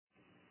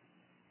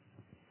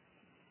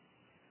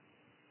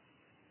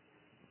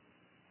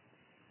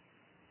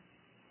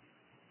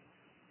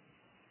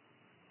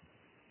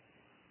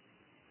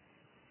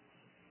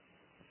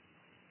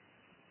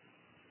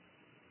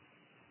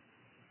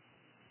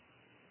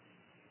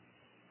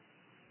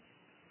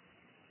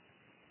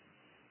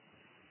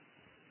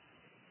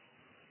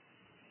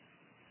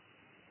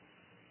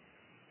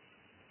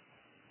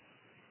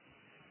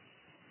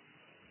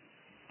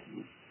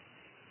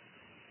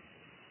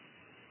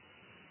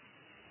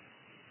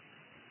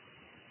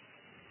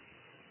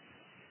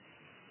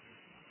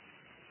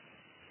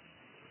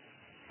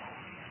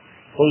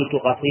قلت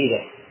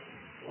قصيدة،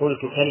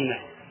 قلت كلمة،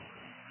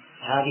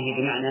 هذه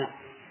بمعنى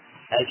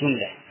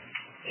الجملة،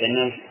 لأن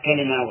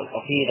الكلمة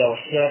والقصيدة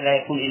والشعر لا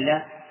يكون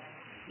إلا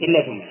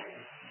جملة.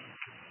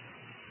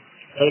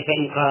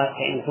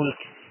 فإن قلت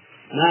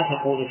ما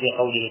تقول في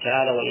قوله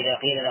تعالى وإذا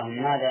قيل لهم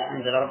ماذا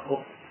أنزل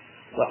ربكم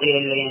وقيل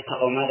للذين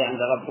اتقوا ماذا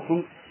أنزل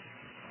ربكم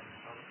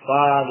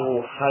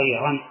قالوا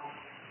خيرا،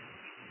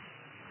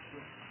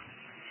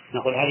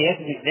 نقول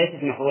هذه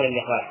ليست مفعولا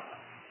لقال،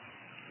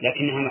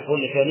 لكنها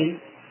مفعول لفعل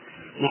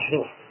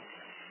محذوف.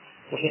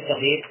 وفي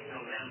التقدير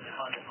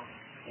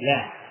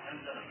لا،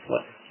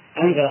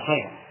 أنزل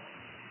خيرا،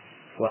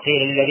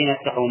 وقيل للذين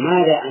اتقوا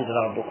ماذا أنزل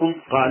ربكم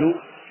قالوا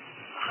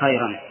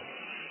خيرا.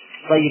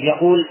 طيب،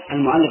 يقول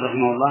المؤلف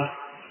رحمه الله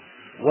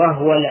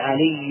وهو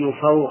العلي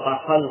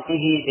فوق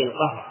خلقه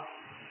بالقهر،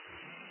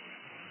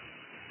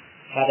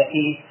 هذا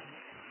فيه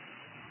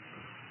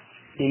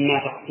إما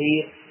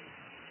تقصير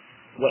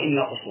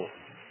وإما قصور،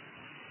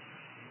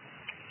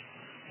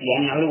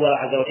 لأن علو الله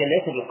عز وجل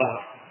ليس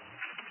بالقهر،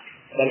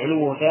 بل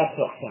علوه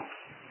ثلاثة أقسام: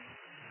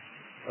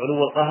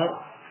 علو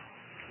القهر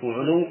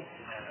وعلو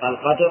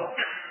القدر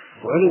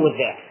وعلو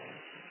الذات.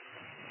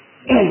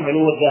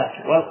 علو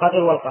الذات والقدر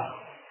والقهر.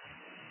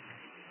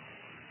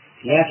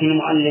 لكن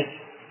المؤلف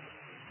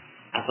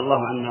عفى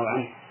الله عنا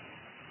وعنه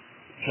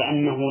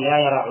كأنه لا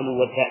يرى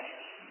علو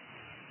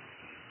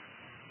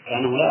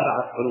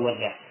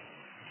الذات،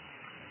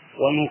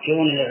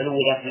 والمنكرون لعلو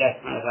ذات الله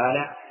سبحانه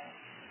وتعالى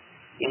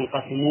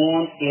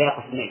ينقسمون إلى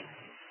قسمين: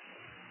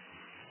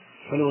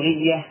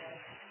 حلولية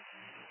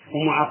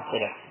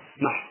ومعطلة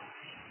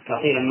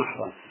تفصيلا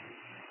محضا.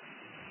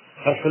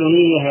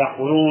 فالحلولية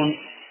يقولون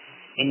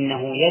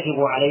إنه يجب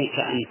عليك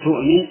أن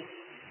تؤمن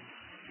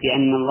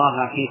بأن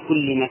الله في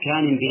كل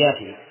مكان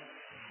بذاته،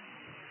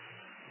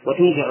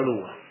 وتنفي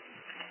علوه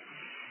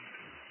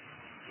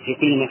في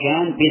كل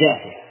مكان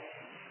بذاته.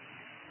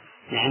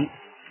 نعم،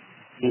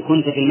 إن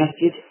كنت في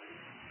المسجد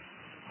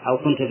أو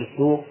كنت في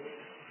السوق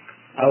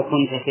أو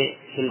كنت في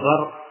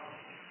البر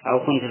أو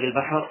كنت في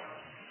البحر،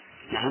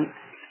 نعم،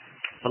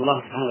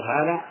 فالله سبحانه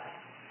وتعالى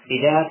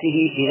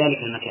بذاته في ذلك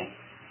المكان.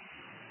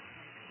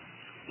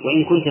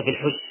 وإن كنت في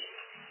الحج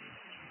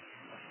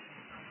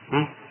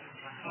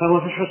فهو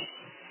في الحج.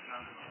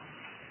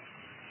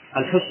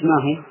 الحج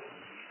ما هو؟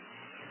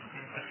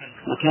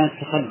 مكان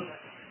التخلي،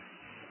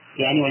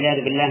 يعني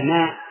والعياذ بالله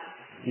ما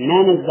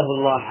نزه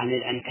الله عن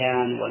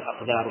الأمكان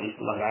والأقدار ونسأل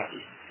الله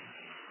العافية.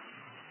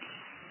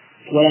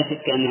 ولا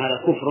شك أن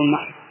هذا كفر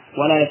محض،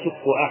 ولا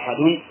يشك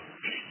أحد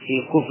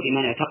في كفر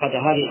من اعتقد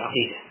هذه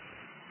العقيدة.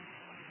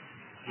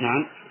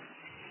 نعم.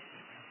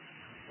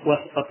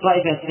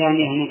 والطائفة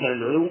الثانية منكر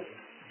العلو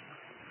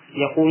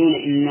يقولون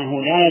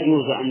إنه لا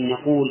يجوز أن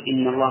نقول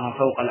إن الله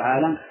فوق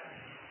العالم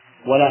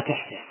ولا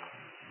تحته،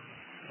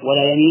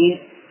 ولا يمين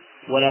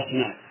ولا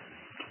شمال،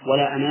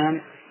 ولا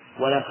أمام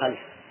ولا خلف،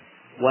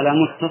 ولا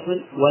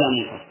متصل ولا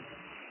منفصل.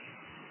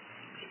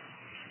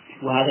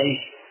 وهذا إيش؟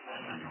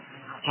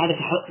 هذا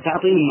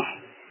تعطيل محض.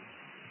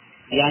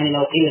 يعني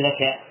لو قيل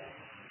لك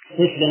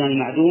صف لنا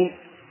المعدوم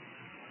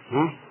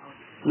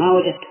ما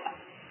وجدت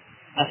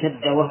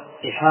أشد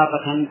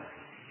إحاطة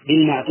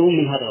بالمعدوم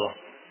من هذا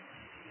الوصف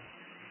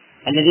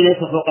الذي ليس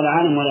فوق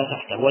العالم ولا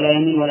تحته، ولا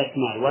يمين ولا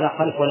شمال، ولا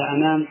خلف ولا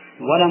أمام،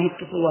 ولا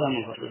متصل ولا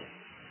منفصل.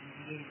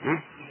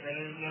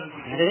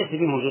 هذا ليس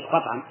به موجود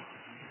قطعا.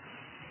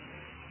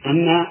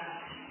 أما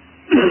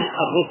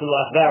الرسل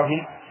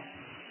وأتباعهم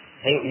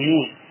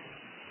فيؤمنون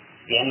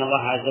بأن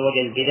الله عز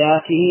وجل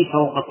بذاته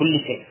فوق كل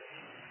شيء،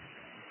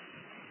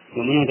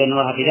 يؤمنون بأن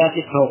الله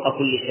بذاته فوق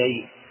كل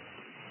شيء.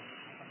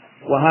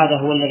 وهذا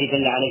هو الذي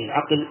دل عليه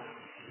العقل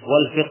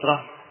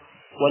والفطرة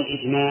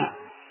والإجماع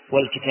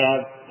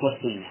والكتاب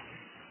والسنة.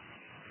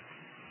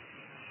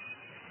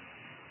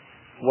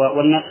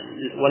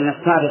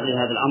 ولنستعرض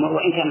لهذا الأمر،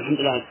 وإن كان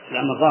الحمد لله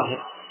الأمر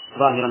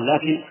ظاهرا،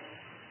 لكن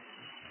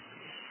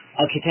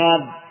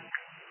الكتاب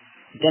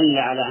دل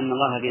على أن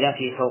الله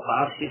بذاته فوق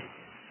عرشه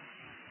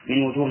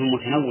من وجوه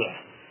متنوعة،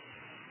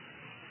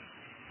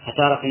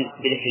 فتارة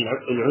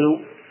بذكر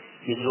العلو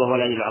مثل وهو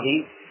العلي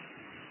العظيم،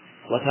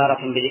 وتارة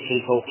بذكر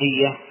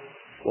الفوقية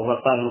وهو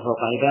القاهر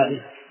فوق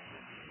عباده،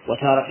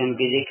 وتارة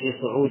بذكر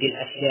صعود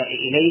الأشياء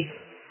إليه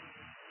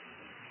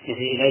مثل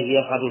إليه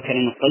يصعد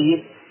الكلم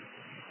الطيب،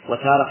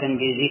 وتارة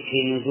بذكر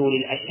نزول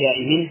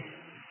الأشياء منه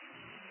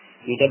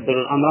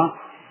يدبر الأمر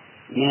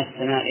من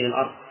السماء إلى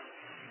الأرض.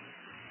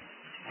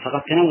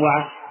 فقد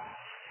تنوعت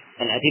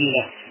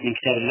الأدلة من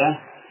كتاب الله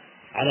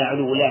على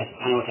علو الله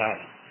سبحانه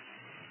وتعالى.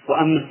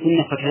 وأما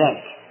السنة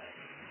فكذلك،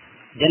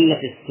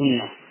 دلت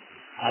السنة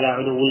على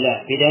علو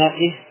الله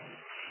بذاته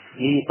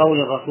من قول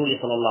الرسول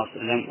صلى الله عليه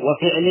وسلم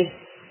وفعله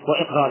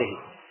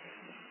وإقراره،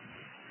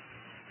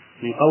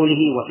 من قوله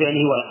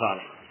وفعله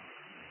وإقراره.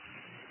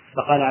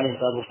 فقال عليه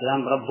الصلاة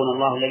والسلام ربنا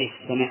الله الذي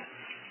في السماء،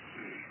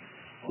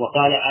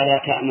 وقال ألا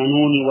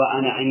تأمنوني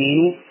وأنا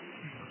أمين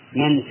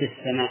من في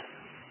السماء.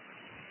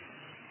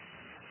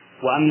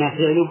 وأما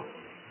فعله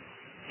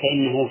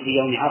فإنه في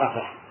يوم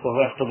عرفة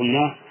وهو يخطب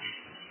الناس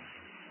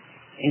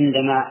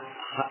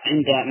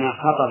عندما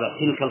خطب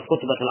تلك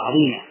الخطبة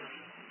العظيمة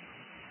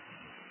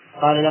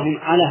قال لهم: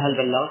 ألا هل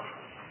بلغت؟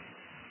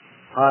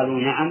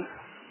 قالوا: نعم.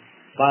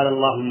 قال: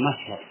 اللهم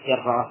اشهد.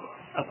 يرفع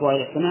أفواه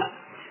إلى السماء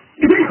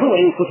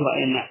وإن كتب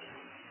إلى الناس.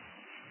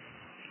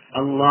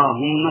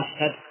 اللهم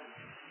اشهد.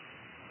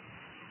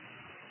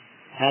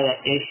 هذا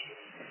إيش؟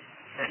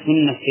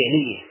 سنة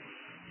فعلية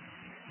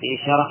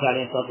بإشارة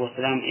عليه الصلاة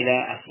والسلام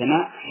إلى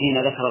السماء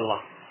حين ذكر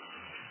الله.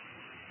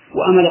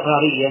 وأما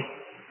الإقرارية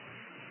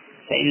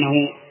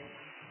فإنه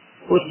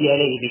أتي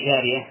إليه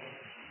بجارية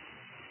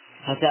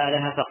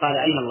فسألها فقال: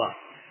 أين الله؟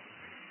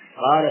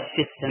 قالت: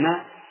 في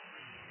السماء.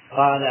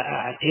 قال: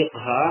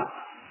 أعتقها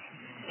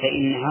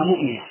فإنها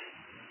مؤمنة.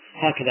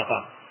 هكذا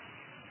قال.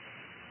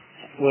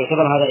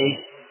 ويعتبر هذا إيه؟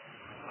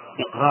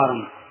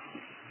 إقرارا.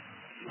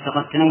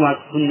 فقد تنوعت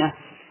السنة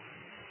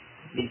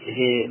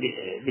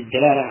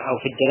بالدلالة أو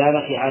في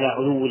الدلالة على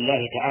علو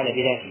الله تعالى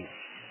بذاته.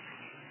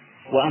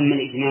 وأما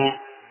الإجماع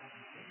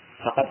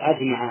فقد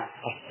أجمع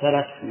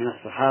السلف من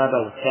الصحابة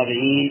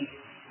والتابعين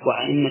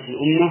وأئمة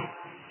الأمة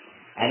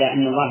على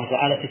أن الله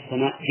تعالى في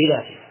السماء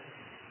بذاته،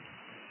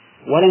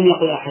 ولم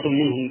يقل أحد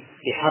منهم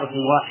بحرف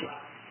واحد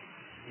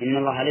إن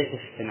الله ليس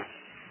في السماء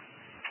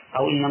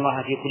أو إن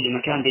الله في كل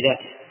مكان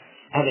بذاته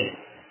أبدا.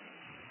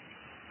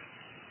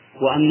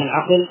 وأما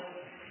العقل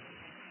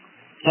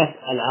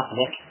فاسأل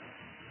عقلك: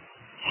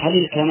 هل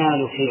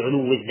الكمال في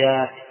علو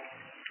الذات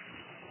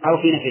أو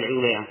في نفي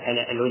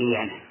العلو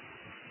عنه؟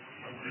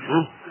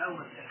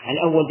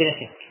 الأول بلا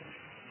شك.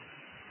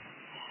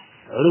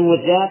 علو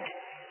الذات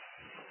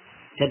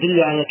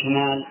تدل على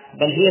الكمال،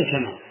 بل هي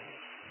الكمال.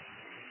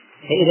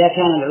 فإذا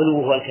كان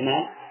العلو هو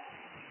الكمال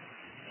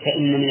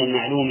فإن من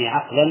المعلوم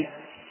عقلا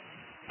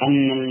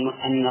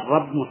أن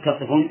الرب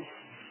متصف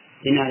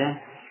بماذا؟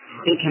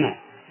 بالكمال،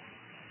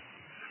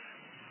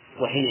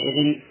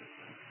 وحينئذ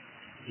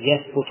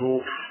يثبت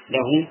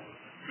له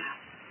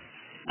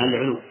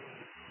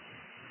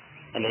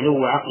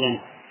العلو عقلا.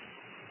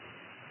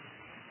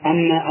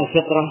 أما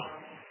الفطرة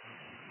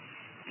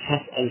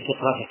فاسأل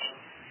فطرتك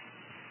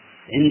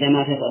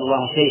عندما تسأل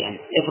الله شيئا.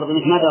 افرض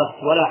أنك ما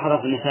درست ولا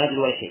حضرت المساجد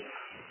ولا شيء،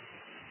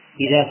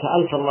 إذا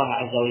سألت الله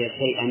عز وجل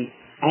شيئا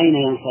أين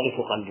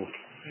ينصرف قلبك؟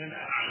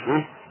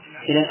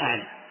 إلى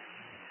الأعلى.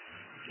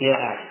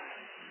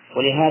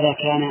 ولهذا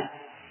كان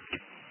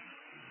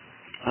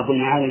أبو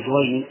المعالي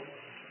الجويني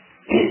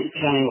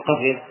كان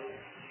يقرر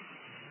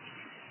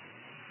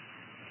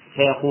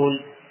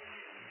فيقول: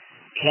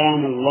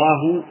 كان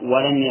الله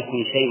ولم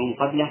يكن شيء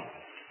قبله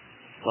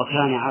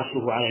وكان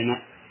عرشه على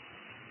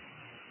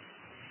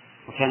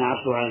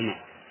الماء.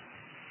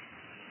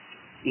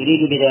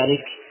 يريد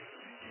بذلك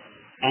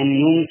أن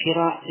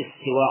ينكر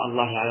استواء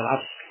الله على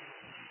العرش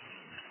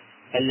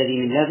الذي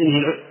من لازمه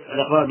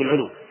الإقرار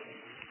بالعلو.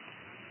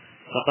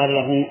 فقال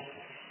له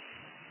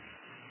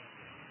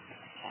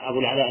أبو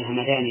العلاء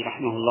الهمداني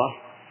رحمه الله: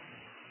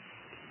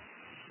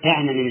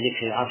 دعنا من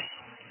ذكر العرش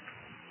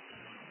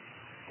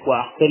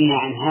وأخبرنا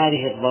عن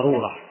هذه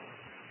الضرورة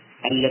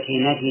التي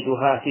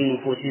نجدها في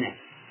نفوسنا.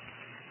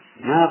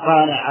 ما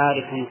قال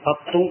عارف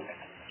قط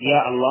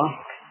يا الله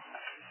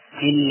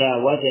إلا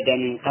وجد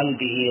من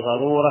قلبه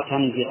ضرورة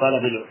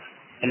بطلب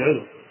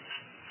العلو.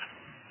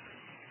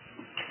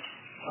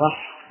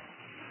 صح.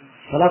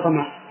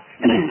 فلطم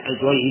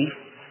الجويني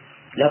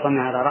لطم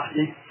على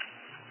رأسه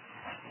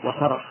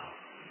وصرخ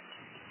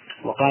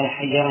وقال: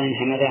 حيرني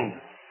الهمدان،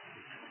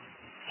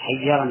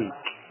 حيرني.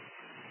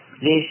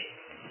 ليش؟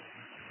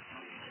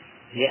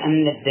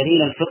 لأن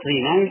الدليل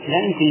الفطري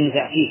لا يمكن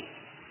النزاع فيه.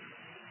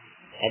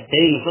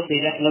 الدليل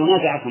الفطري لو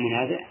نازعك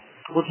منازع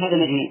قلت هذا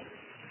مجنون.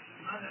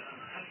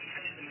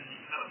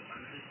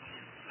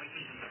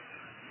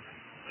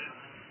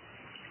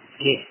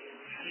 كيف؟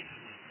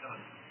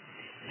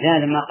 لا،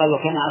 لما قال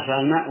وكان عرش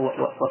على الماء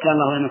وكان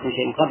الله لم يكن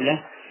شيء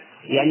قبله،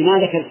 يعني ما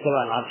ذكر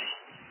استواء العرش،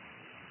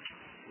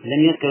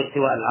 لم يذكر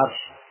استواء العرش.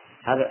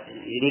 هذا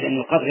يريد أن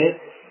يقرر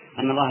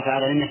أن الله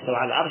تعالى لم يستوى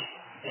على العرش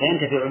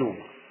فينتفي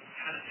علومه.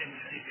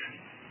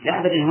 لا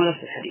أبدا، هو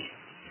نفس الحديث،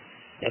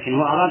 لكن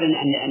هو أراد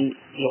أن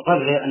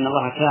يقرر أن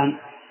الله كان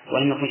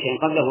ولم يكن شيء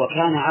قبله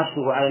وكان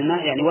عرشه على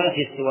الماء، يعني ولا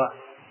في استواء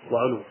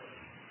وعلو.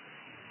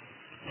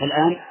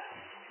 فالآن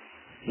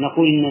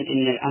نقول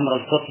إن الأمر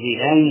الفطري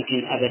لا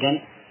يمكن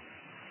أبدا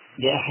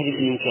لأحد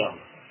أن ينكره.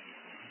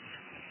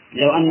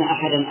 لو أن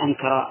أحدا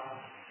أنكر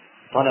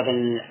طلب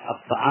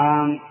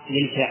الطعام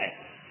للفاعل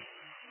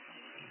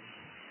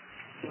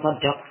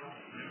صدق؟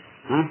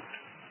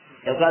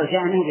 لو قال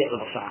فاعل مو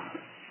بيطلب الطعام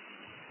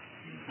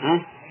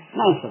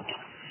ما يصدق.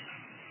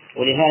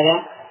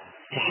 ولهذا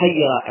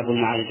تحير أبو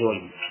المعالي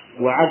الجويني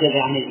وعجز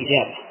عن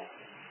الإجابة،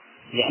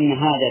 لأن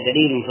هذا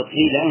دليل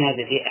فطري لا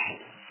ينازع فيه أحد.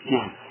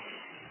 نعم.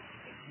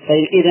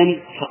 طيب،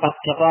 إذن فقد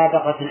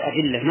تطابقت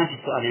الأدلة، ما في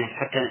السؤال هنا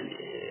حتى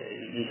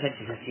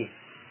نسجل فيه.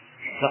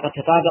 فقد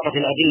تطابقت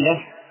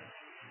الأدلة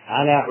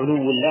على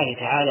علو الله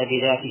تعالى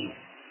بذاته.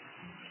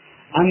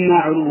 أما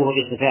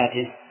علوه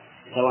بصفاته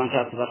سواء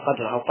كان صفة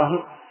قدر أو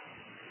قهر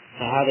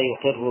فهذا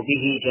يقر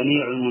به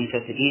جميع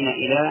المنتسبين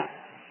إلى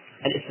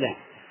الإسلام،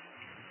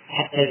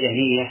 حتى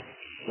الجهمية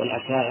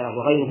والأشاعرة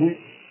وغيرهم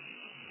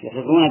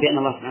يقرون بأن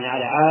الله سبحانه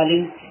وتعالى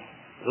عالم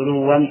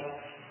علوا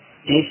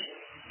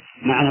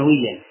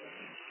معنويا.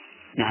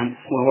 نعم،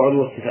 وهو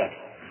علو الصفات.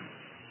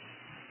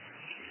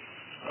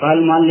 قال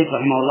المؤلف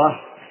رحمه الله: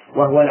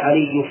 وهو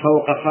العلي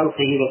فوق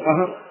خلقه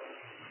بالقهر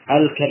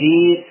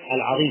الكبير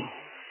العظيم.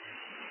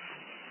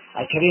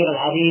 الكبير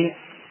العظيم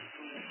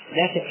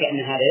لا شك أن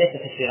هذا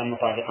ليس تفسيرا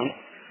مطابقا.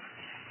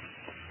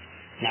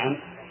 نعم،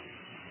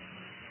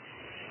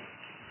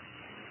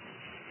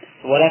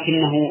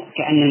 ولكنه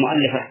كأن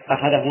المؤلف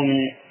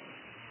أخذه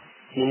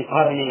من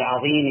قرن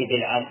العظيم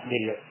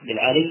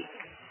بالعلي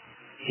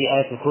في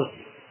آية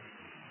الكرسي،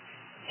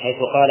 حيث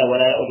قال: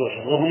 ولا يؤوده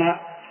حفظهما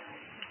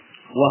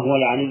وهو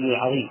العلي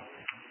العظيم،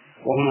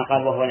 وهنا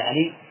قال: وهو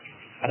العلي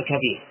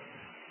الكبير،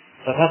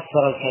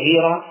 ففسر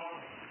الكبير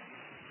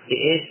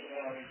بإيش؟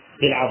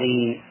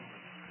 بالعظيم.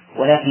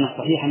 ولكن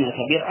الصحيح أن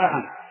الكبير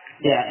أعم،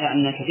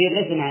 أن الكبير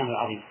ليس معناه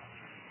العظيم،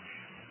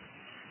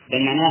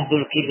 بل معناه ذو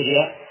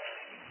الكبرياء،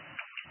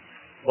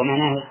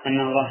 ومعناه أن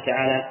الله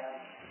تعالى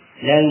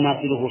لا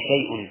يماثله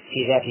شيء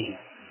في ذاته.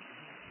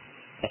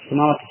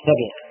 السماوات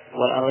السبع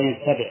والأرضين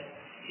السبع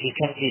في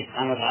كفه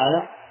سبحانه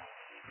وتعالى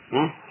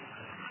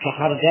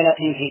كخردلة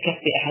في كف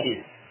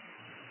أحدنا،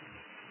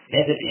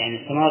 يعني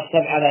السماوات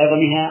السبع على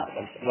عظمها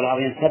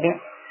والأرضين السبع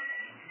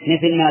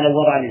مثل ما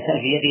لو وضع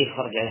الإنسان في يده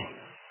خردلة.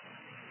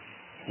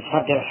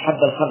 الخردلة حب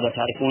الخردة،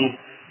 تعرفونه؟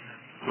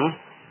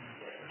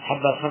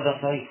 حب الخردة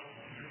صغير.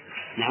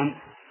 نعم.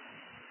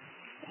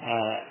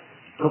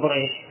 كبر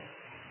إيش؟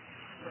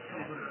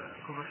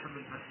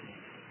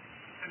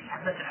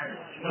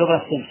 كبر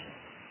السمس.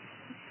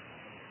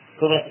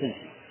 كبر السمس.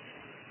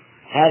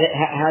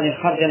 هذه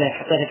الخردلة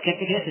حطيتها في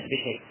كفك ليست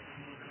بشيء.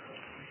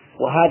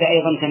 وهذا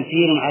أيضا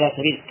تمثيل على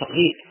سبيل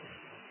التقليد،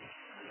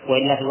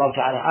 وإلا الله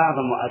تعالى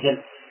أعظم وأجل،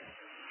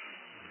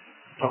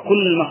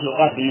 فكل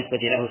المخلوقات بالنسبة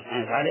له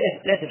سبحانه وتعالى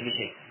ليست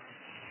بشيء.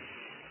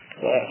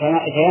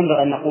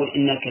 فينبغي أن نقول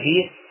إن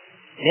الكبير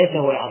ليس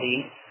هو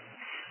العظيم،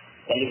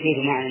 بل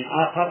يفيد معنى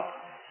آخر،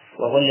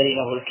 وهو الذي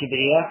له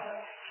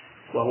الكبرياء،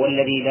 وهو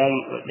الذي لا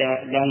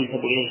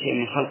ينسب إليه شيء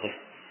من خلقه،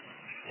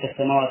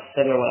 فالسماوات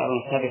السبع والأرض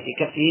السبع في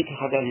كفه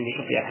كخردلة في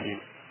كف أحدنا.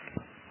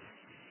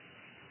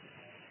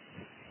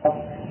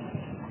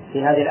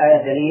 في هذه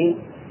الآية دليل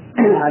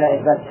على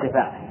إثبات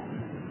الشفاعة.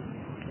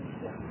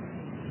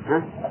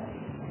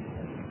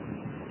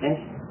 إيش؟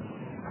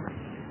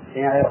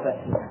 على إثبات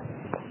الشفاعة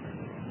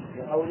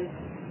بقوله: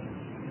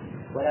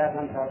 ولا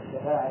تنفع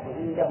الشفاعة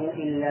عنده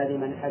إلا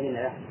لمن أذن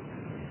له.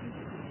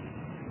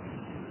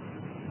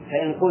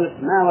 فإن قلت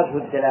ما وجه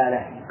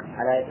الدلالة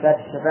على إثبات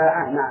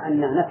الشفاعة مع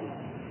أنه نفي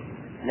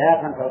لا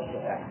تنفع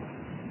الشفاعة؟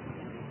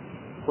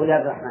 قل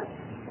يا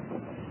الرحمن.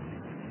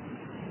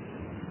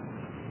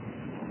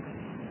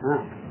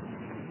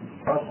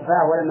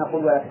 الشفاعة ولم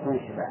نقل ولا تكون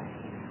الشفاعة،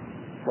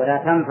 ولا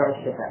تنفع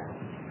الشفاعة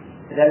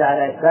دل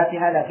على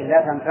إثباتها، لكن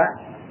لا تنفع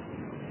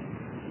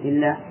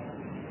إلا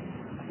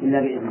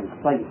بإذنه.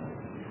 طيب،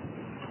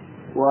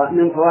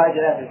 ومن فوائد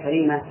الآية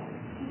الكريمة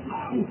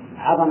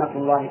عظمة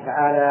الله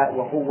تعالى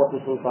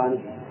وقوة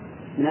سلطانه.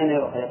 من أين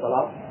يؤخذ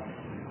الطلاق؟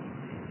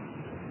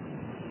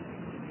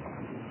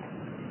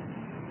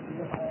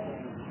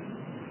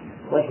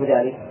 وجه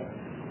ذلك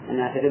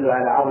أنها تدل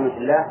على عظمة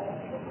الله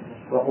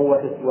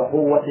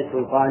وقوة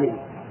سلطانه.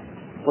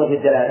 وجه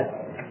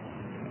الدلالة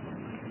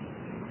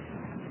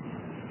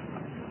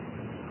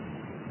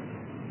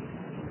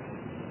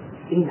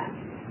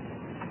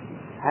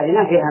هذه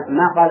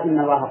ما قال إن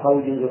الله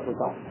قوي ذو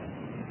سلطان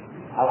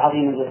أو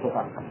عظيم ذو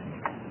سلطان،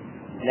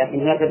 لكن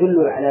هي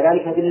تدل على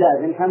ذلك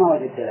باللازم. فما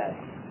وجه الدلالة؟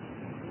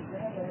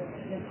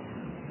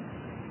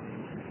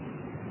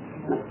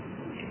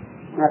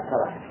 ما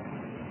اتضح.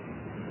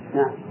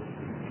 نعم.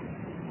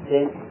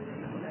 زين.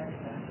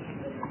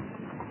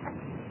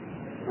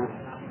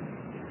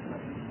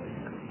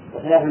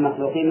 وخلاف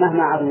المخلوقين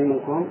مهما عظم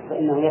منكم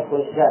فإنه يدخل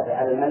الشافع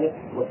على الملك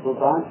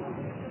والسلطان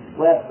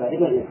ويبقى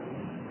بدون إذن.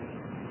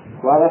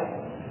 واضح؟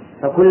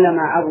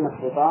 فكلما عظم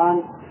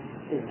السلطان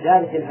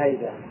ازدادت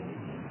الهيبة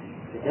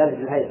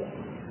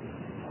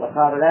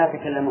وصار لا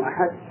يتكلم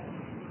أحد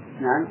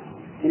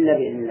إلا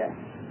بإذن الله،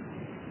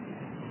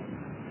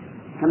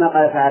 كما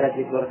قال تعالى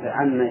في سورة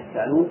عما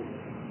يسألون: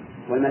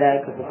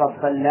 والملائكة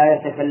صفا لا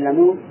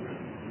يتكلمون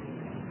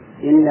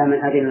إلا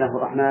من أذن له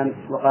الرحمن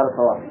وقال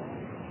صواب.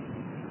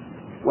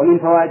 ومن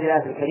فوائد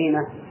الآية الكريمة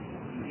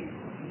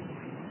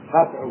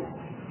قطع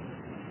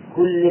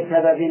كل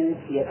سبب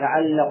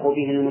يتعلق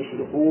به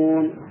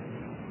المشركون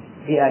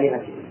في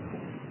آلهتهم.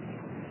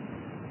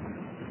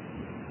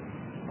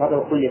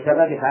 قطع كل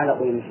سبب يتعلق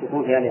به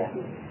المشركون في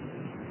آلهتهم.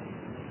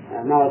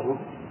 ما وجهه؟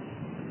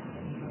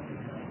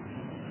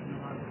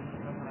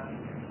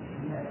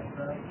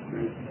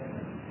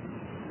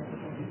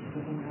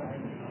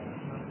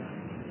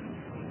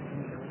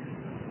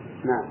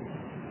 نعم،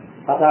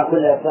 قطع كل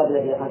الأسباب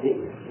التي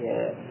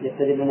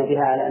يستدلون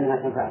بها على أنها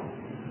تنفع،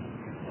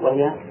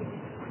 وهي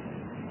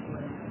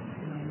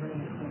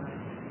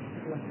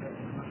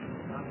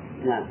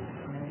نعم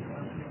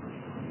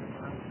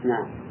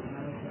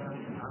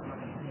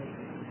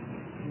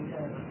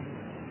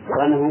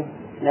وأنه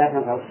لا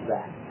تنفع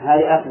الشفاعة.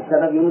 هذه آخر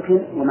سبب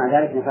يمكن، ومع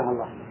ذلك نفعها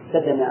الله.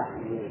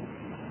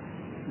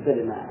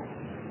 سدنا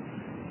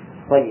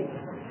طيب،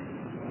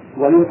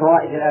 ومن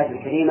فوائد الآية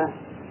الكريمة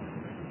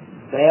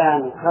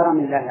بيان كرم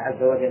الله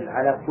عز وجل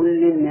على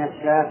كل من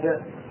الشافع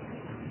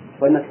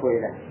والمشفوع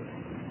له.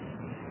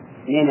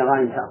 منين يا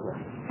غانم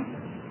تأخذ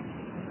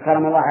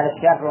كرم الله على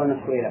الشافع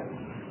والمشفوع له؟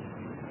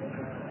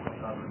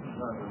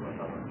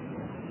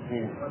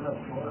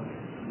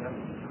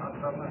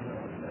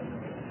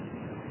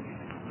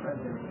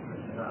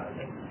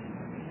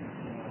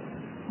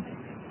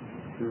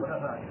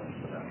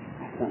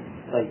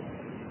 طيب،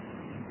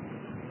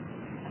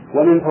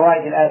 ومن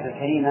فوائد الآية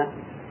الكريمة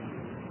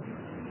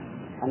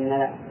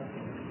أن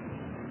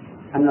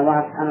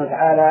الله سبحانه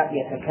وتعالى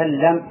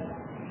يتكلم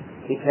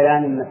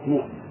بكلام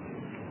مسموع.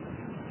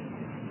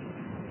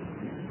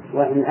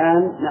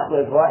 والآن نأخذ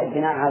الفوائد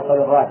بناء على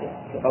القول الراجح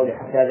في قول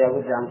حتى إذا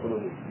وزع عن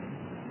قلوبهم.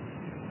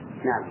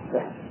 نعم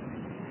صح.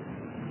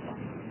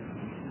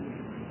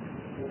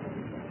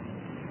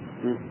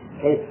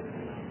 كيف؟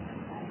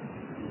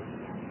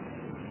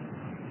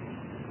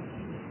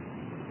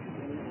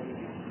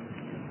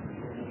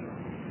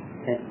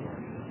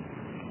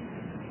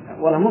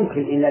 والله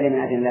ممكن إلا لمن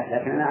أذن الله،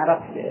 لكن أنا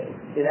عرفت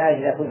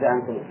بالآية إذا وزع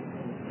عن قلوبهم.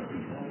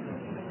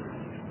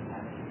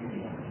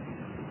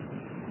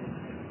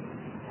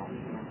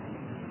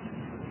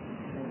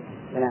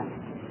 سلام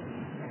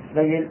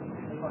بين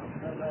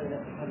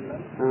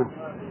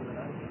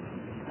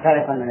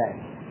خالق الملائكة،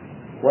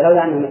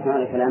 ولولا أنهم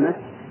يسمعون كلامه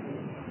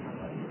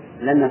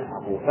لم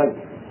يفقهوا. طيب،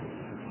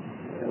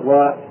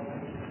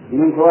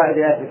 ومن فوائد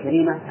الآية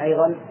الكريمة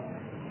أيضا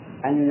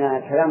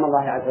أن كلام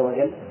الله عز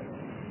وجل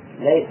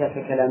ليس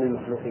ككلام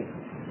المخلوقين،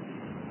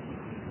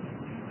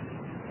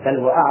 بل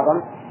هو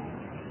أعظم،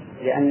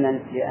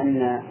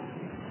 لأن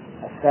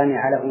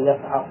السامع له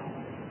يصعق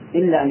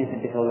إلا أن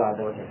يثبته الله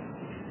عز وجل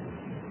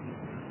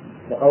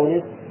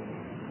بقوله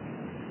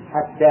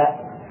حتى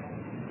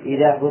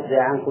إذا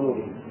فزع عن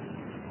قلوبهم.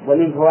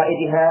 ومن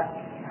فوائدها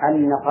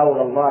أن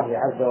قول الله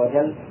عز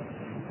وجل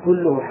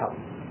كله حق،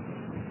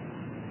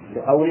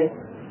 بقوله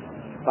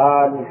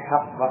قالوا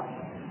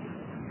الحق.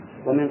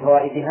 ومن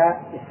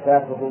فوائدها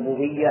إثبات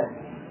الربوبية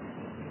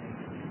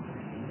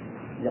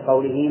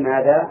لقوله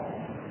ماذا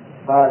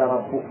قال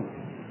ربكم.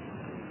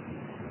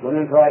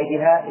 ومن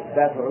فوائدها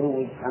إثبات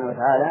علوه سبحانه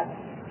وتعالى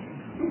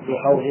في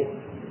قوله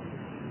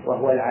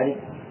وهو العلي،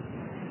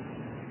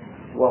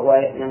 وهو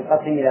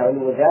ينقسم إلى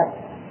علو ذات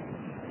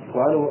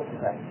وعلو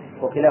صفات،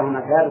 وكلاهما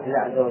ثابت لله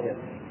عز وجل.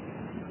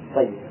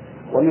 طيب،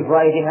 ومن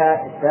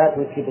فوائدها إثبات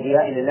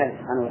الكبرياء لله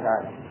سبحانه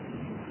وتعالى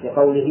في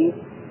قوله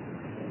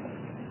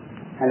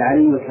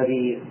العلي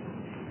الكبير.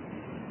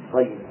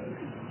 طيب،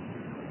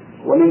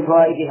 ومن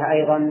فوائدها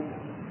أيضا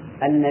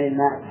أن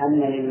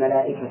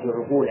للملائكة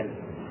عقولا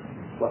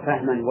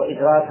وفهما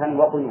وإدراكا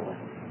وقلوبا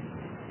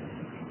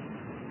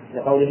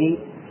لقوله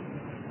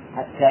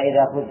حتى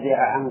إذا فزع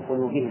عن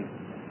قلوبهم.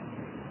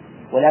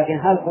 ولكن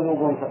هل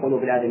قلوبهم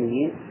كقلوب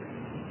الآدميين؟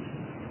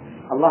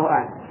 الله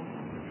أعلم،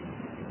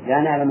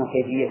 لا نعلم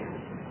كيفيتها.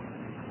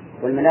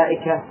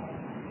 والملائكة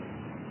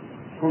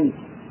هم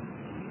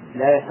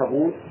لا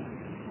يشربون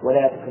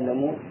ولا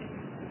يتكلمون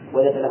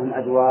وليس لهم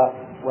أدواء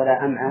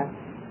ولا أمعاء،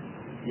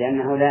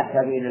 لأنه لا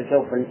يحتاج إلى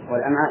الجوف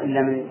والأمعاء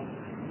إلا من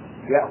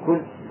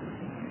يأكل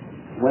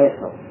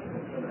ويشرب.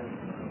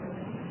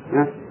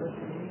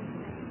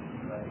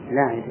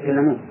 لا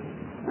يتكلمون.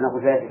 أنا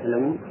أقول لا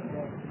يتكلمون،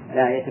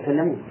 لا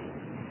يتكلمون،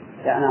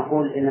 لا أنا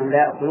أقول إنهم لا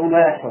يأكلون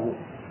ولا يشربون،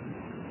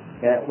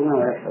 لا يأكلون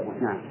ولا يشربون.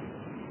 نعم.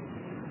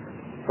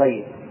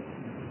 طيب،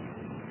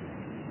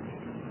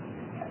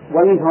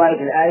 ومن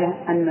فوائد الآية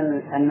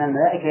أن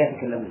الملائكة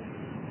يتكلمون.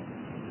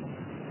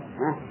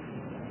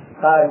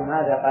 قالوا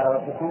ماذا قال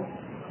ربكم؟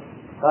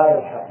 قالوا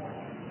الحق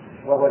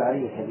وهو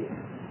العلي الكبير.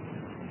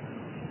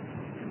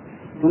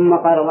 ثم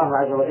قال الله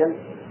عز وجل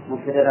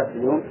مبتدأ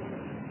اليوم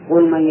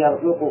قل من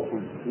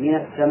يرزقكم من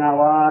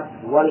السماوات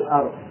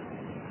والأرض.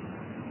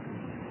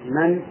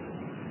 من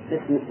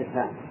اسم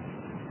استفهام،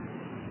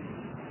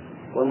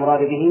 والمراد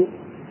به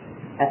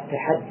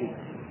التحدي،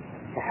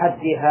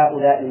 تحدي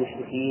هؤلاء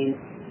المشركين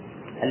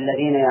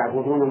الذين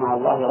يعبدون مع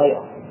الله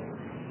غيره.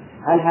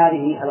 هل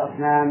هذه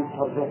الأصنام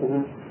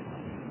ترزقهم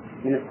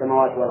من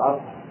السماوات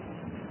والأرض؟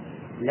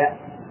 لا،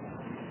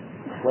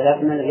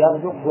 ولكن الذي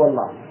يرزق هو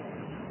الله.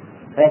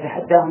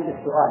 فيتحداهم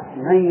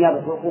بالسؤال من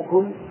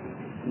يرزقكم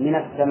من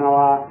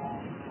السماوات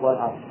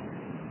والأرض.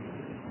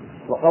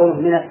 وقوله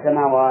من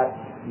السماوات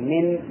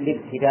من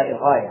لابتداء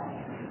الغاية،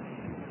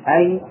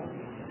 أي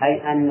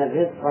أن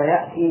الرزق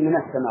يأتي من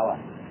السماوات،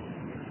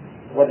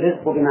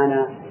 والرزق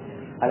بمعنى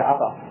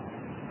العطاء.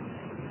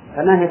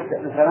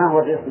 فما هو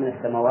الرزق من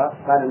السماوات؟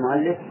 قال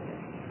المؤلف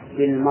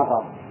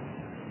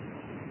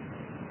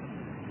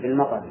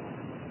بالمطر،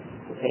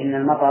 فإن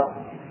المطر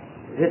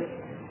رزق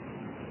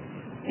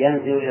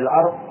ينزل إلى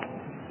الأرض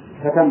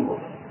فتنبت.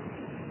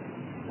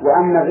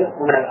 وأما الرزق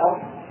من الأرض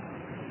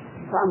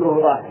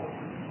فأمره ظاهر،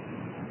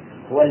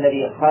 هو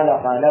الذي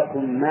خلق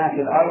لكم ما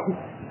في الأرض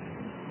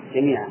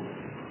جميعا.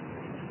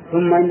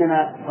 ثم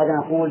إننا قد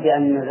نقول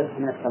بأن الرزق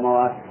من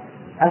السماوات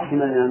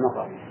أشمل من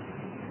المطر،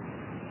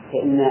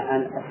 فإن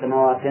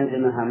السماوات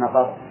ينزل منها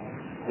المطر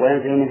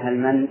وينزل منها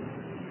المن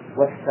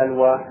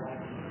والسلوى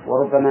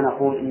وربما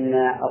نقول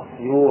إن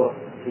الطيور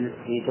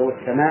في جو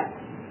السماء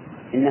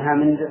إنها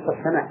من رزق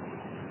السماء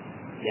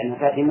لأنها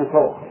تأتي من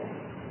فوق،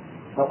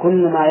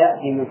 فكل ما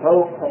يأتي من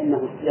فوق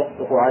فإنه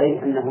يصدق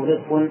عليه أنه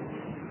رزق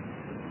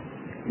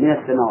من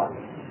السماوات.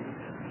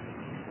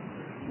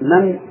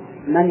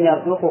 من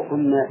يرزقكم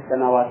من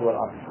السماوات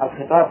والأرض؟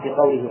 الخطاب في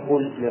قوله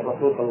قل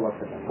للرسول صلى الله عليه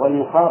وسلم،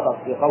 والمخاطب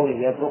في قوله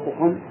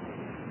يرزقكم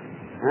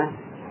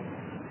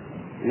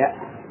لا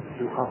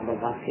المخاطب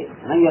الله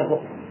من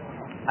يرزقكم؟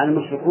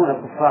 المشركون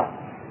الكفار.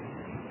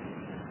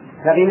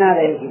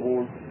 فبماذا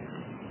يجيبون؟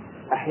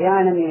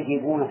 أحيانا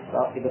يجيبون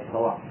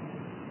بالصواب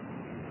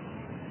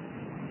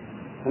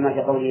كما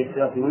في قوله في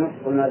سورة يونس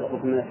قل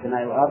نرزقكم من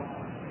السماء والأرض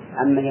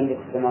عمن يملك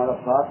السماء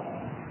والأبصار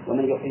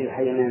ومن يخرج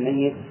الحي من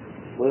الميت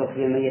ويخرج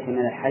الميت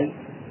من الحي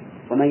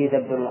ومن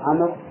يدبر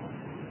الأمر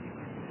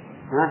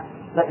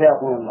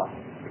فسيقول الله.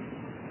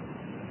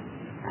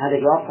 هذا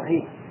جواب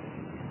صحيح.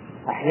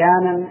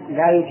 أحيانا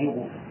لا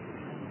يجيبون،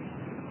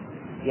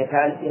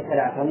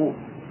 يتلعثمون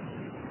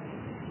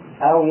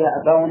أو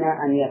يأبون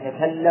أن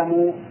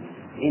يتكلموا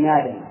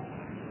عنادا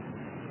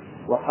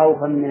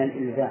وخوفا من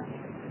الإلزام،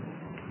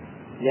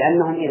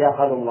 لأنهم إذا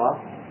قالوا الله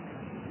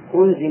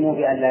ألزموا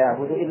بأن لا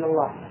يعبدوا إلا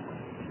الله،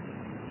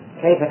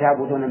 كيف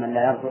تعبدون من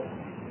لا يرزق؟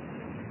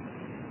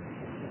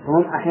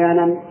 هم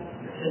أحيانا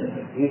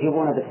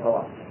يجيبون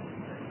بالصواب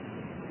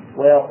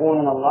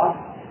ويقولون الله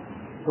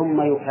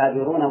ثم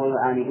يكابرون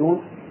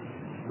ويعاندون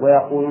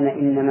ويقولون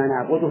إنما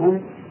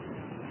نعبدهم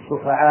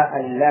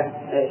شفعاء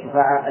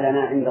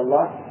لنا عند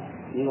الله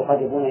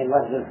ليقربونا إلى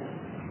الله زلفى،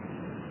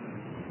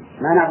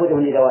 ما نعبدهم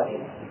لذواتهم.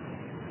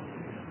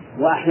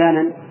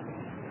 وأحيانا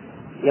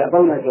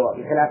يأبون الجواب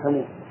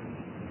يتلاكمون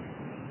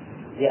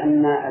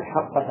لأن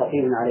الحق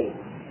ثقيل عليهم.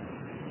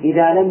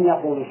 إذا لم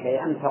يقولوا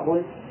شيئا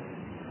فقل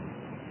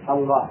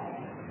الله،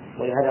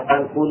 ولهذا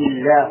قال قل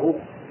الله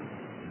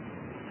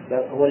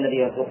هو الذي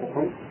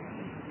يرزقكم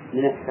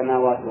من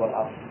السماوات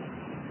والأرض.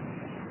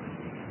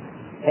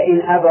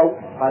 فإن أبوا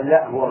قال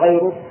لا هو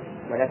غيره،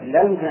 ولكن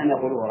لا يمكن أن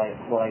يقولوا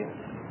هو غيره.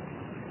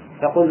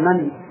 فقل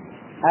من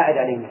أعد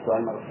عليهم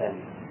السؤال مرة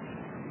ثانية.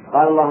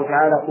 قال الله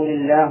تعالى قل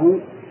الله،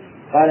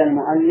 قال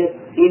المؤلف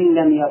إن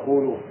لم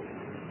يقولوا،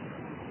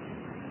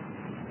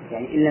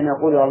 يعني إن لم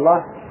يقولوا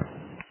الله.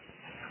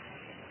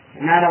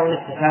 ما له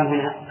الاستفهام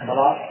هنا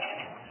خلاص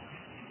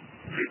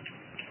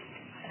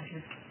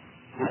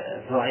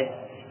فوائد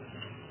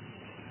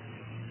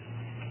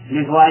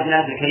من فوائد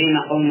الآية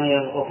الكريمة قل ما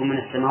يرزقكم من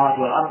السماوات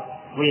والأرض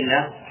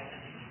وإلا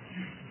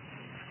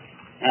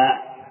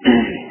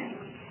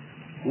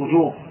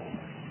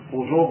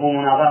وجوب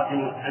مناظرة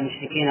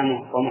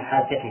المشركين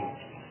ومحادثتهم،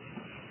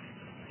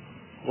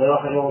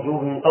 ويؤخذ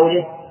وجوب من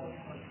قوله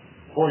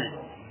قل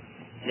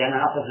لأن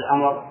أصل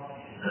الأمر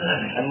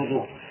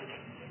الوجوب.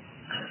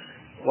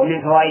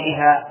 ومن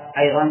فوائدها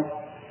أيضا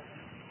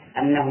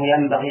أنه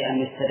ينبغي أن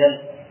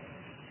يستدل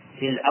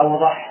في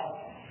الأوضح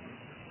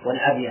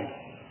والأبين،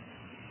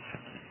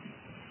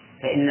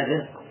 فإن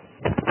الرزق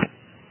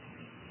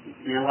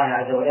من الله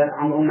عز وجل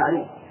أمر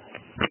معلوم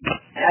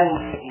لا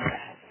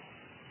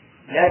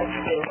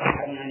يستطيع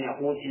أحد أن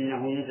يقول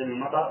إنه ينزل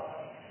المطر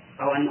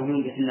أو أنه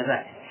ينبت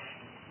النبات.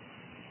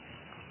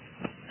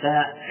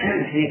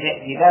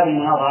 ففي باب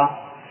المناظرة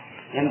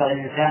ينبغي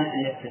الإنسان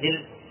أن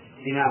يستدل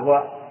بما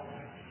هو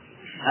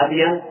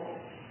أبين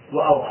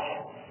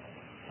وأوضح،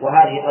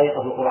 وهذه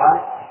طريقة القرآن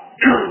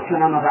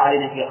كما مر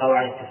علينا في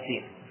قواعد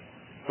التفسير.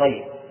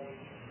 طيب،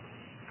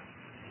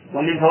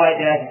 ومن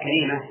فوائد الآية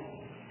الكريمة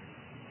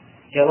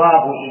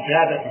جواب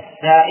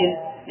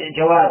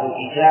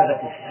إجابة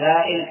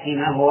السائل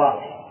فيما هو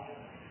واضح.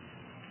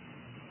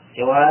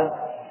 جواب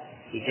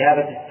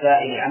إجابة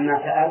السائل عما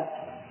سأل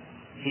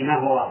فيما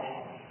هو واضح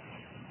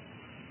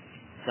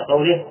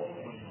كقوله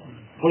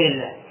قل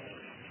الله.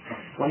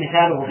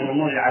 ومثاله في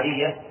الأمور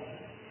العادية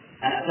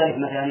أن أسألك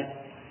مثلا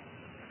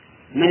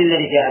من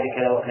الذي جاء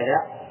بكذا وكذا،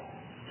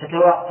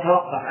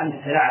 فتوقف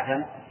أن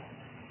تتلعثم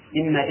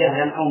إما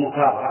جهلا أو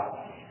مكابرة،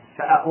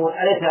 فأقول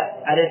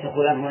أليس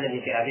فلان هو الذي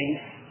جاء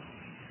به،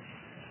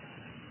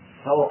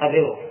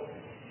 فأقرره.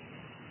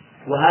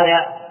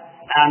 وهذا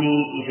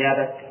أعني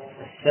إجابة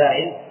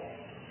السائل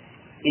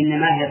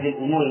إنما هي في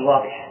الأمور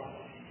الواضحة،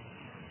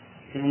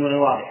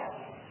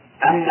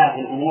 أما في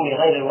الأمور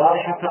غير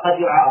الواضحة فقد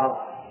يعارض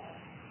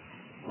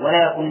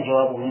ولا يكون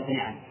جوابه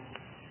مقنعا.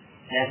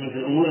 لكن في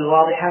الأمور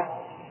الواضحة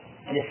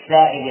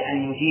للسائل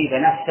أن يجيب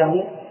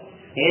نفسه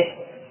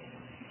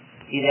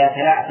إذا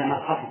تلعثم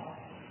الخصم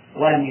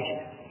ولم يجب.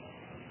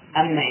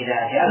 أما إذا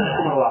أجاب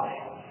الأمر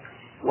واضح.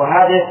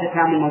 وهذا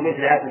الاستفهام الموجود في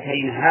الآية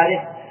الكريمة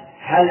هذه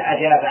هل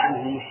أجاب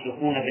عنه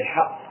المشركون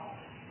بالحق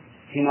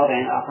في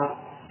موضع آخر؟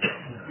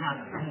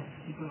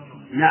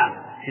 نعم،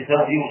 في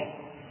سورة يونس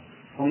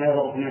هم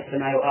يرزقكم من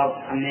السماء والأرض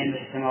عمن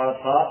يملك السماء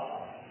والأبصار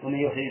ومن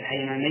يخرج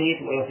الحي من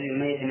الميت ويخرج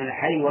الميت من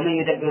الحي ومن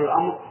يدبر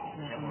الأمر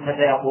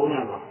فسيقولون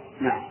الله.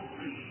 نعم.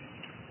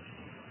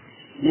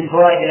 من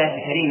فوائد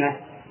الآية الكريمة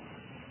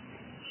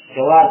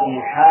جواز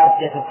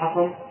محاجة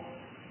الخصم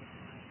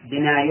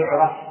بما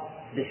يعرف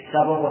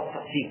بالصبر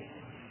والتقسيم.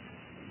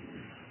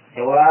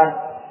 جواز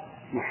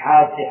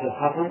محاجة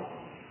الخصم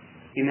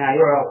بما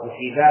يعرف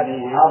في باب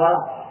المناظرة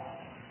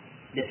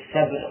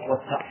بالصبر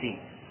والتقسيم.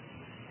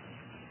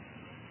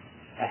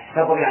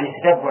 الصبر يعني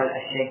تتبع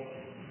الشيء،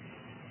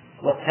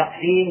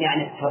 والتقسيم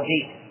يعني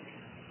الترديد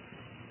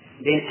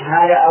بين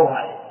هذا أو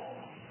هذا،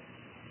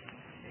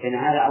 بين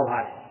هذا أو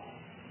هذا.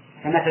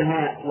 فمثل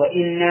هنا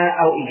وإنا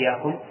أو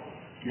إياكم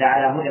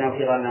لعلى هدى أو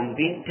في ضلال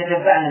مبين،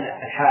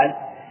 تتبعنا الحال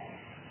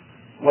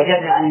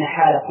وجدنا أن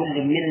حال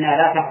كل منا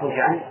لا تخرج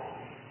عن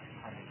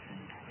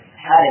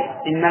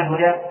حالين، إما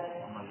الهدى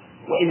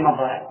وإما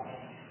الضلال،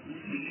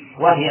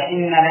 وهي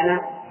إما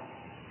لنا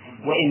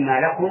وإما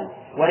لكم،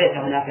 وليس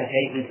هناك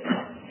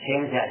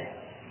شيء ثالث.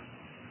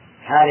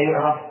 هذا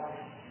يعرف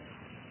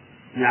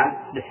نعم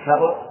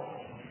بالصبر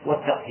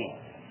والتقسيم.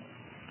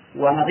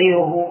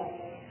 ونظيره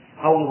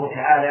قوله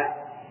تعالى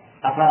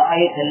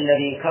أفرأيت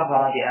الذي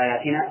كفر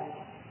بآياتنا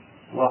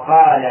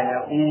وقال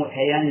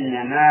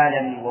لأوتين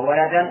مالا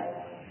وولدا.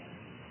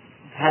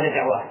 هذا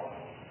دعواه،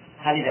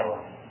 هذه دعواه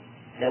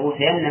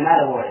لأوتين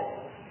مالا وولدا.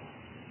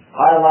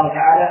 قال الله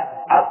تعالى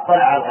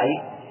أطلع على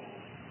الغيب،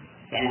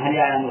 يعني هل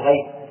يعلم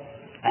الغيب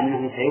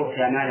أنه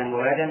سيؤتى مالا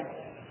وولدا،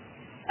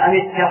 أم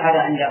اتخذ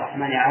عند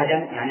الرحمن عهدا،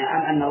 يعني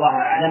أم أن الله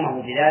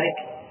أعلمه بذلك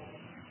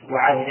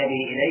وعهد به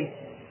إليه.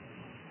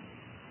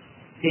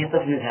 فيه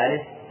قسم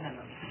ثالث،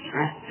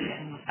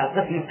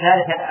 القسم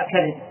الثالث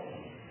الكذب،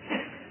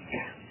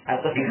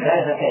 القسم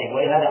الثالث الكذب،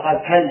 ولهذا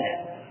قال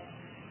كلا،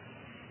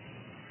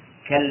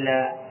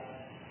 كلا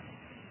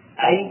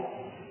أي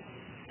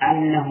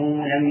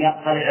أنه لم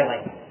يطلع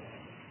الغيب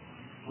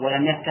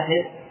ولم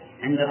يتخذ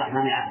عند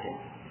الرحمن عهدا.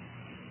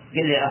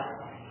 قل لي أخ،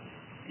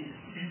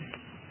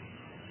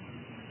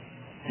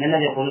 ما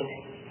الذي قلت؟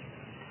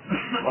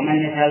 ومن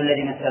المثال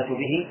الذي مثلت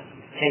به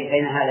شيء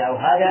بين هذا أو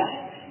هذا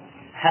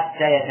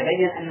حتى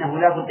يتبين أنه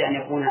لا بد أن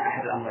يكون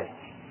أحد الأمرين.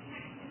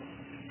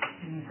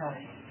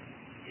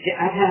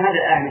 هذا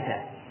الآن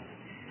مثال.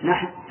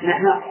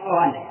 نحن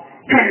وأنت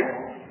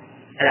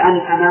الآن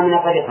أمامنا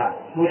طريقان،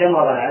 هدى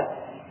وضلال،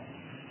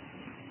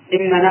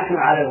 إما نحن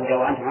على الهدى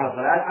وأنتم على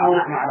الضلال، أو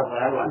نحن على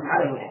الضلال وأنتم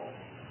على الهدى.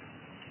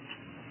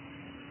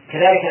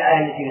 كذلك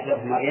الآية التي في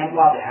سورة مريم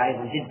واضحة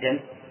أيضا جدا.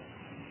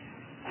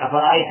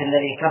 أفرأيت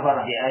الذي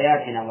كفر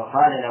بآياتنا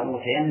وقال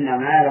لأوتين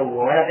مالا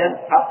وولدا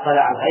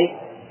أطلع الغيب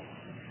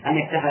أم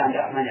اتخذ عند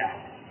الرحمن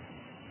عهدا.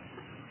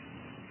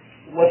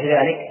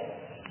 وكذلك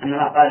أن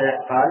الله قال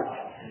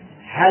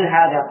هل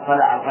هذا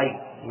اطلع الغيب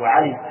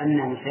وعلم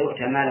أنه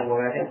سيؤتى مالا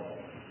وولدا،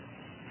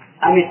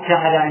 أم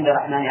اتخذ عند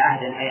الرحمن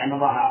عهدا، أي أن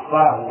الله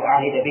أخبره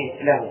وعهد به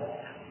له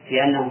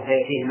في أنه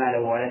سيؤتيه مالا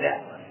وولدا.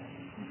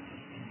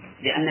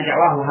 لأن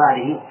دعواه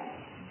هذه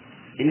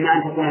إما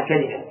أن تكون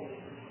كذبا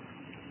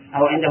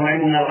أو عنده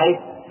علم من الغيب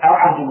أو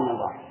عهد من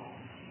الله.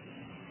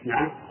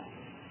 نعم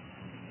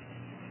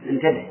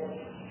انتبه.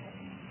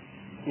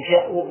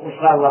 وش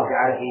قال الله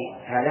تعالى في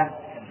هذا؟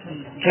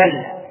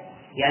 كلا،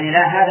 يعني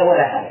لا هذا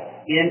ولا هذا.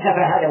 إذا انتفى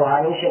هذا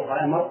وهذا وش يبقى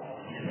الأمر؟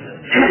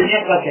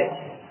 يبقى كذب،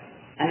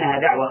 أنها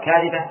دعوة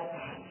كاذبة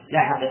لا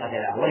حقيقة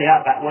لها.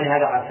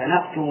 ولهذا قال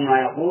سنكتب ما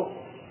يقول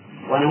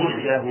ونمد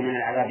له من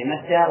العذاب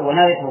مدا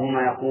ونرثه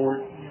ما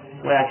يقول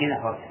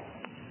ويأتينا فردا.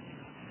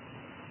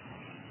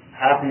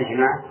 عرفنا يا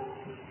جماعة؟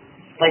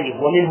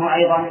 طيب. ومنه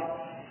أيضا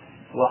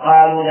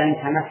وقالوا لن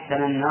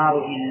تمسنا النار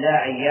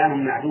إلا أياما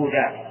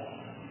معدودات.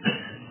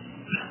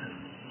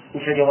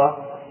 وش الجواب؟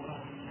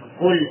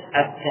 قل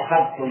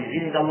اتخذتم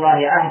عند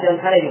الله عهدا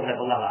فلا يخلف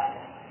الله عهدا.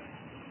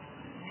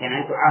 يعني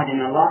أنتم عهد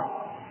من الله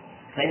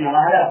فإن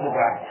الله لا يخلف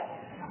عهدا.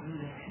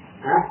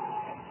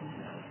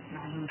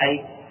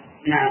 أي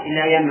نعم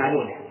إلا أيام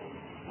معدودة.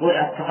 قل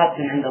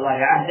اتخذتم عند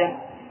الله عهدا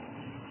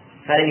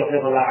فلا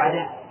يخلف الله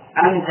عهدا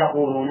أم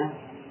تقولون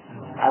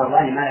على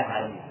الله ما لا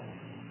يفعلون.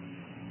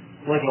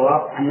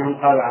 والجواب أنهم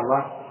قالوا على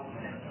الله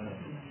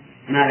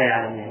ما لا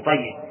يعلمون.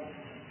 طيب.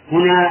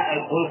 هنا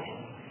قلت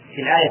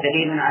في الآية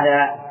دليل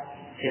على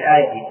في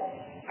الآية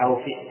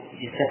أو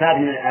يستفاد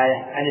من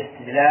الآية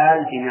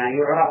الاستدلال بما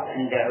يعرف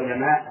عند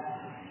علماء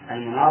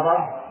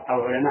المناظرة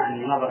أو علماء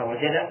المناظرة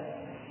والجدل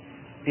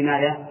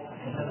بماذا؟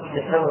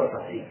 بالصبر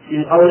والتقسيم.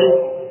 من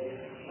قوله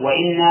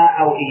وإنا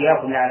أو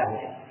إياكم لعلى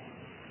هدى.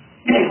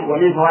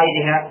 ومن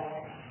فوائدها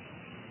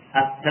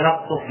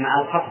التلطف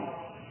مع الخصم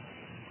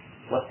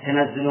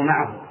والتنزل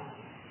معه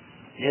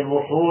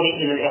للوصول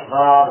إلى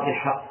الإقرار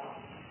بالحق.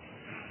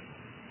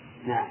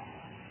 نعم.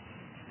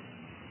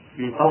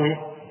 من قوله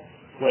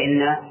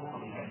وإنا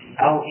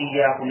أو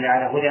إياكم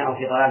لعلى هدى أو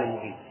في ضلال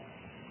مبين،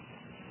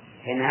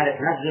 فإن هذا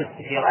تنزل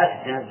في غاية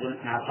التنزل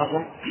مع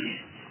الخصم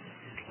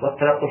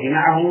والتلطف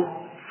معه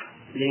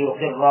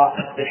ليقر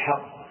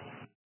بالحق